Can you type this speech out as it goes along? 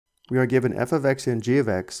We are given f of x and g of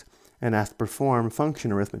x and asked to perform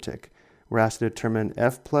function arithmetic. We're asked to determine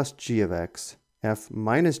f plus g of x, f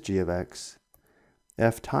minus g of x,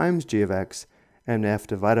 f times g of x, and f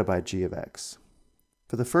divided by g of x.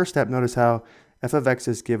 For the first step, notice how f of x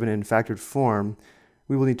is given in factored form.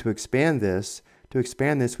 We will need to expand this. To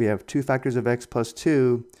expand this, we have 2 factors of x plus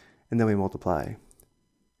 2, and then we multiply,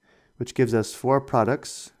 which gives us 4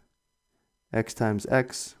 products, x times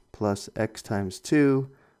x plus x times 2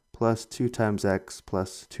 plus 2 times x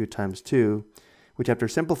plus 2 times 2, which after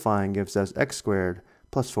simplifying gives us x squared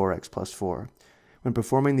plus 4x plus 4. When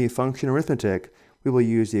performing the function arithmetic, we will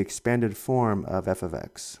use the expanded form of f of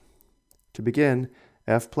x. To begin,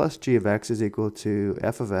 f plus g of x is equal to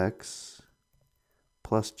f of x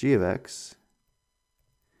plus g of x,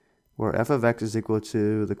 where f of x is equal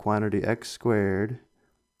to the quantity x squared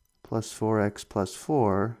plus 4x plus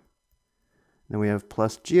 4. Then we have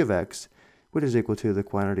plus g of x, which is equal to the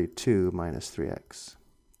quantity 2 minus 3x.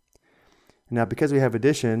 Now, because we have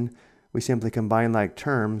addition, we simply combine like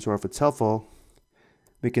terms, or if it's helpful,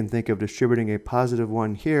 we can think of distributing a positive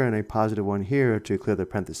 1 here and a positive 1 here to clear the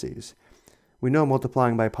parentheses. We know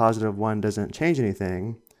multiplying by positive 1 doesn't change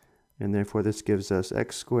anything, and therefore this gives us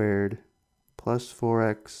x squared plus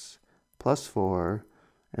 4x plus 4,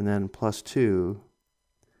 and then plus 2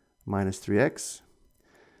 minus 3x.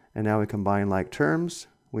 And now we combine like terms.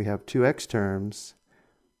 We have 2x terms,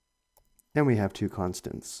 and we have 2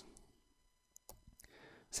 constants.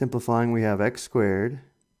 Simplifying, we have x squared,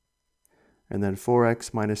 and then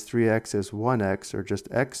 4x minus 3x is 1x, or just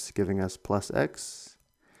x, giving us plus x,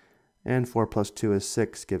 and 4 plus 2 is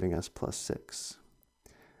 6, giving us plus 6.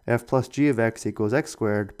 F plus g of x equals x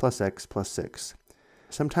squared plus x plus 6.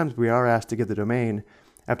 Sometimes we are asked to give the domain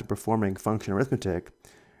after performing function arithmetic.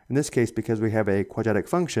 In this case, because we have a quadratic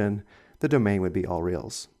function, the domain would be all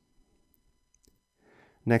reals.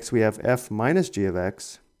 Next, we have f minus g of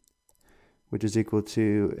x, which is equal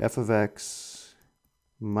to f of x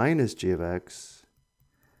minus g of x,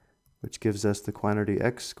 which gives us the quantity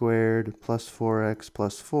x squared plus 4x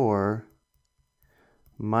plus 4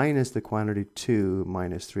 minus the quantity 2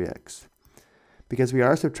 minus 3x. Because we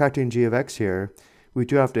are subtracting g of x here, we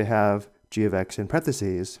do have to have g of x in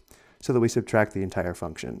parentheses so that we subtract the entire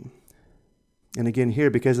function. And again here,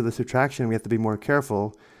 because of the subtraction, we have to be more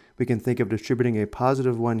careful. We can think of distributing a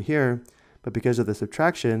positive 1 here, but because of the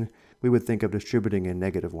subtraction, we would think of distributing a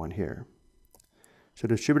negative 1 here. So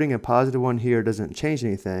distributing a positive 1 here doesn't change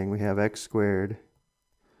anything. We have x squared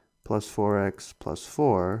plus 4x plus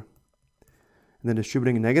 4. And then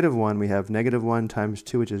distributing a negative 1, we have negative 1 times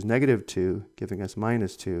 2, which is negative 2, giving us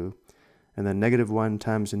minus 2. And then negative 1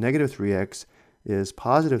 times negative 3x is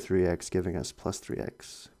positive 3x, giving us plus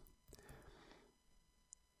 3x.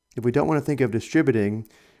 If we don't want to think of distributing,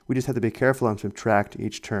 we just have to be careful and subtract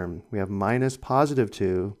each term. We have minus positive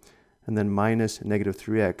 2, and then minus negative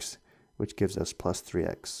 3x, which gives us plus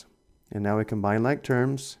 3x. And now we combine like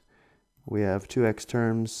terms. We have 2x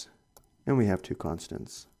terms, and we have 2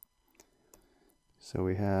 constants. So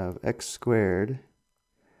we have x squared,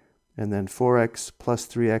 and then 4x plus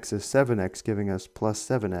 3x is 7x, giving us plus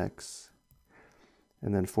 7x.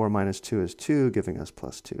 And then 4 minus 2 is 2, giving us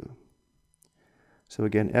plus 2. So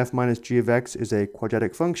again, f minus g of x is a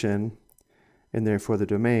quadratic function, and therefore the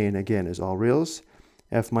domain, again, is all reals.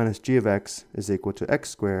 F minus g of x is equal to x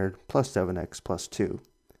squared plus 7x plus 2.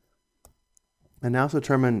 And now let's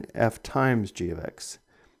determine f times g of x.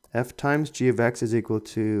 F times g of x is equal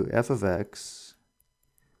to f of x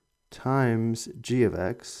times g of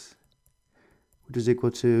x, which is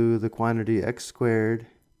equal to the quantity x squared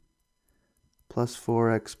plus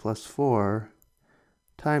 4x plus 4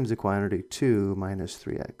 times the quantity 2 minus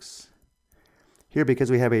 3x. Here,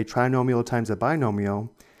 because we have a trinomial times a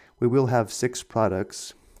binomial, we will have 6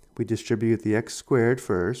 products. We distribute the x squared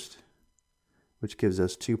first, which gives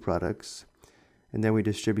us 2 products. And then we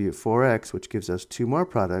distribute 4x, which gives us 2 more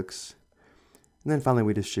products. And then finally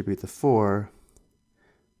we distribute the 4,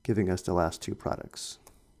 giving us the last 2 products.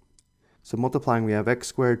 So multiplying, we have x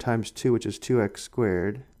squared times 2, which is 2x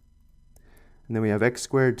squared. And then we have x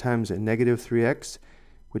squared times a negative 3x,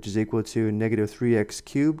 which is equal to negative 3x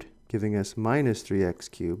cubed, giving us minus 3x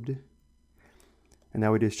cubed. And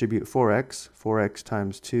now we distribute 4x. 4x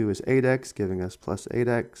times 2 is 8x, giving us plus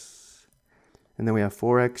 8x. And then we have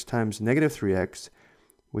 4x times negative 3x,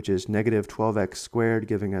 which is negative 12x squared,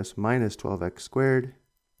 giving us minus 12x squared.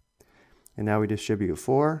 And now we distribute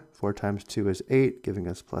 4. 4 times 2 is 8, giving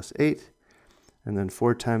us plus 8. And then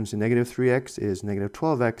 4 times negative 3x is negative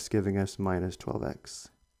 12x, giving us minus 12x.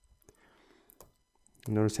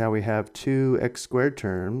 Notice how we have 2 x squared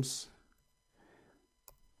terms,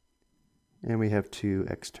 and we have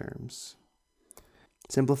 2x terms.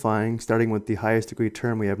 Simplifying, starting with the highest degree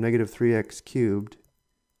term, we have negative 3x cubed,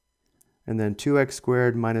 and then 2x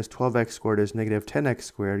squared minus 12x squared is negative 10x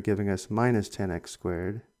squared, giving us minus 10x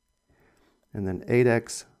squared. And then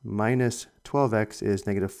 8x minus 12x is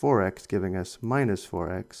negative 4x, giving us minus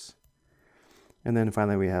 4x. And then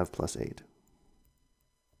finally we have plus 8.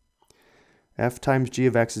 F times g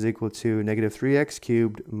of x is equal to negative 3x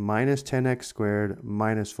cubed minus 10x squared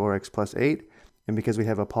minus 4x plus 8. And because we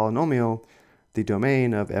have a polynomial, the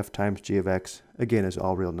domain of f times g of x, again, is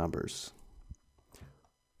all real numbers.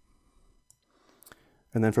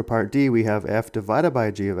 And then for part D, we have f divided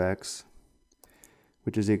by g of x,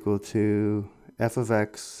 which is equal to f of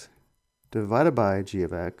x divided by g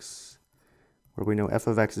of x, where we know f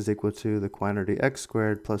of x is equal to the quantity x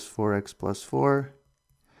squared plus 4x plus 4,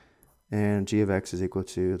 and g of x is equal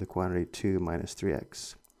to the quantity 2 minus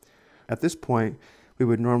 3x. At this point, we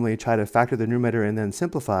would normally try to factor the numerator and then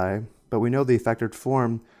simplify, but we know the factored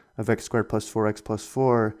form of x squared plus 4x plus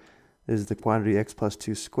 4 is the quantity x plus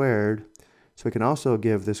 2 squared, so we can also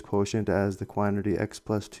give this quotient as the quantity x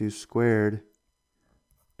plus 2 squared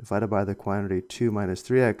divided by the quantity 2 minus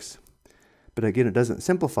 3x. But again, it doesn't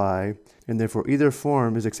simplify, and therefore either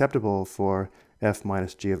form is acceptable for f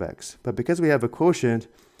minus g of x. But because we have a quotient,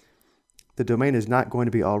 the domain is not going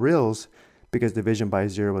to be all reals because division by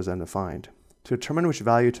 0 was undefined. To determine which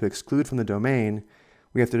value to exclude from the domain,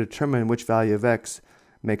 we have to determine which value of x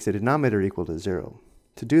makes a denominator equal to 0.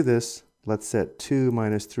 To do this, let's set 2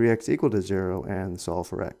 minus 3x equal to 0 and solve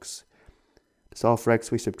for x. To solve for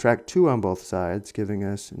x, we subtract 2 on both sides, giving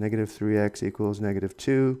us negative 3x equals negative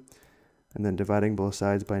 2, and then dividing both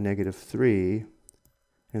sides by negative 3.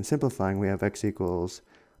 And simplifying, we have x equals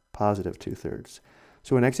positive 2/3.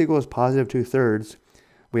 So when x equals positive 2/3,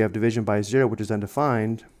 we have division by 0, which is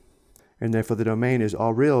undefined, and therefore the domain is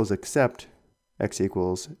all reals except x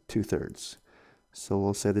equals 2/3. So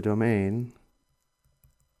we'll say the domain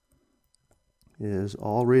is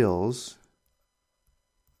all reals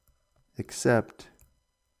except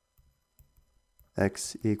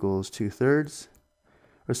x equals 2/3,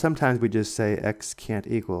 or sometimes we just say x can't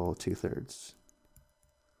equal 2/3.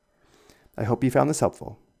 I hope you found this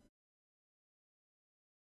helpful.